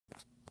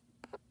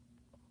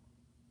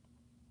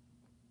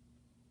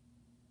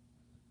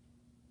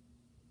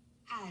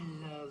I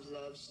love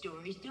love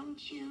stories,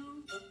 don't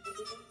you?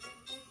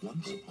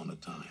 Once upon a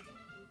time,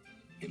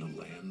 in a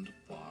land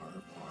far,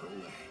 far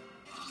away,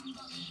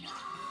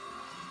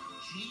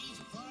 She's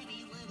a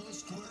funny little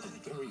squirt.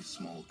 a very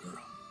small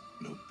girl,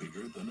 no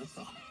bigger than a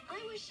thumb, I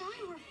wish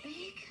I were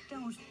big.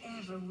 Don't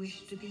ever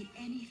wish to be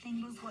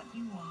anything but what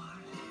you are.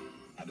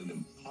 had an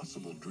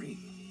impossible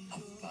dream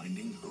of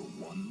finding her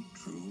one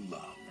true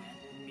love.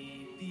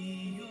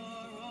 We'll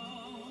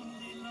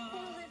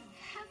live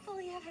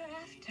happily ever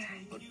after.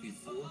 But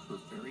before her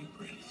fairy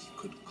prince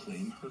could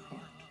claim her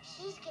heart,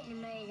 She's gonna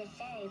marry the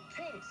fairy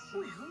prince.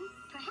 Well,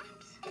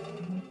 perhaps.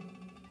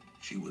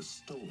 she was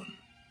stolen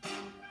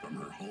from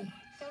her home.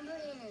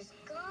 Thumbelina's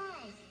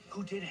gone.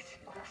 Who did it?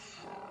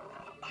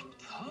 A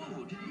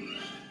toad?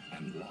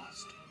 And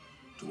lost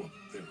to a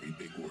very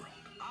big world.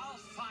 I'll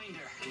find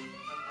her.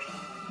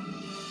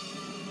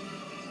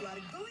 You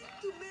are going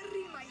to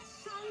marry my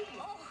son?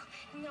 Oh,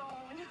 no.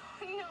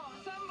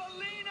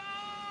 Thumbelina!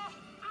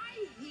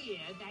 I hear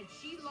that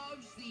she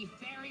loves the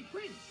fairy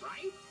prince,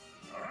 right?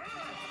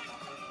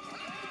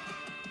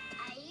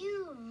 Are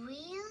you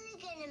really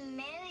gonna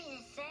marry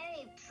the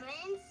fairy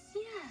prince?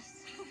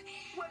 Yes.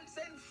 Well,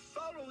 then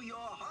follow your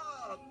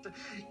heart.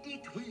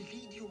 It will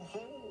lead you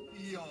home.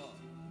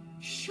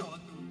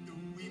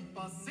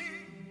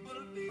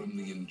 From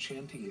the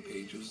enchanting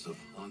pages of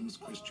Hans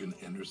Christian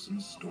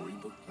Andersen's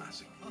storybook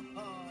classic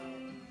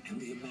and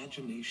the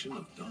imagination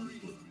of Don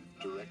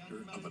Bluth,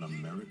 director of An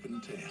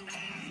American Tale,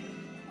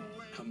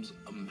 comes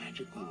a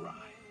magical ride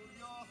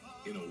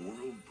in a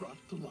world brought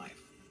to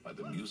life by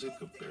the music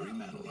of Barry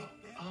Manilow.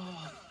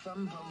 Oh,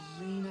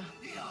 Thumbelina.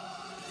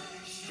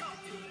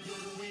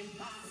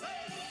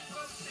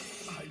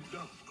 I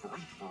love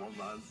great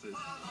romances.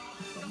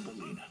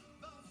 Thumbelina.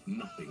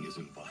 Nothing is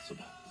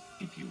impossible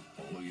if you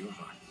follow your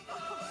heart.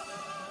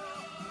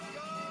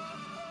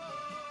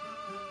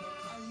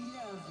 A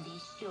lovely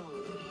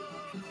story.